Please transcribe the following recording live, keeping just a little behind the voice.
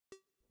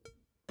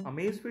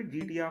Amazfit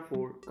GTR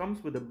 4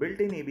 comes with a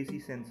built-in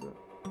ABC sensor,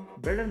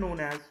 better known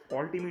as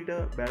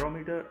altimeter,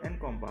 barometer and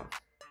compass.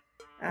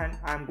 And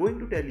I am going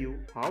to tell you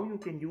how you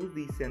can use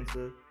these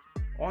sensors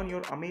on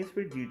your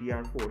Amazfit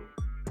GTR 4.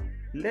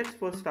 Let's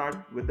first start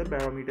with the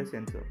barometer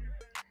sensor.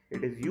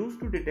 It is used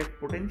to detect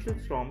potential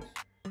storms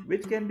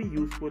which can be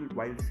useful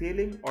while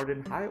sailing or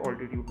in high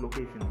altitude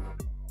locations.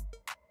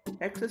 To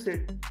access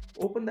it,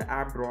 open the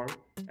app drawer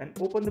and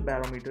open the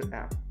barometer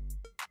app.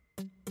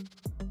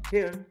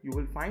 Here you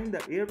will find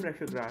the air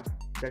pressure graph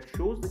that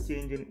shows the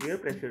change in air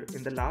pressure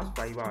in the last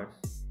 5 hours.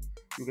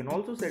 You can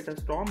also set a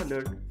storm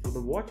alert so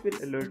the watch will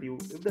alert you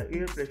if the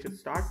air pressure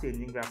starts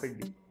changing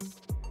rapidly.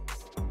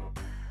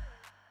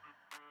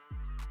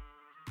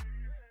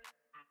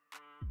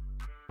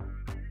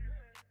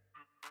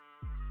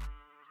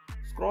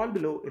 Scroll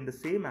below in the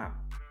same app.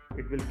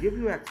 It will give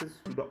you access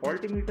to the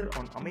altimeter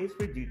on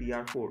Amazfit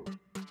GTR 4.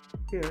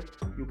 Here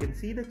you can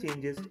see the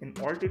changes in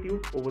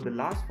altitude over the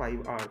last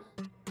 5 hours.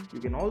 You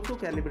can also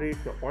calibrate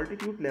the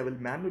altitude level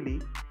manually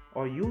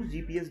or use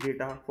GPS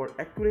data for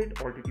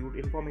accurate altitude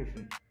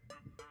information.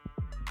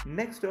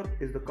 Next up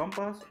is the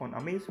compass on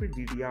Amazfit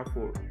GTR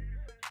 4.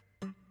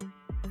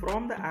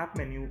 From the app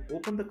menu,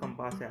 open the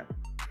compass app.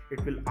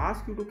 It will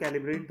ask you to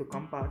calibrate the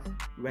compass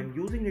when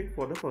using it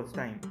for the first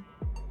time.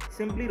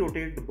 Simply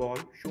rotate the ball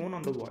shown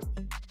on the watch,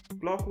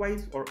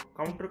 clockwise or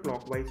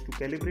counterclockwise to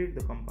calibrate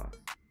the compass.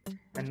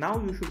 And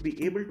now you should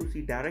be able to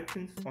see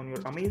directions on your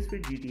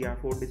Amazfit GTR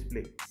 4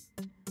 display.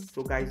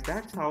 So guys,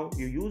 that's how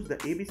you use the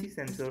ABC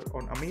sensor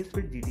on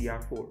Amazfit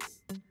GTR 4.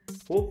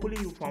 Hopefully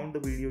you found the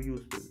video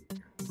useful.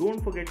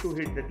 Don't forget to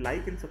hit that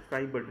like and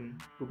subscribe button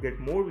to get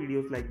more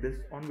videos like this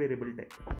on wearable tech.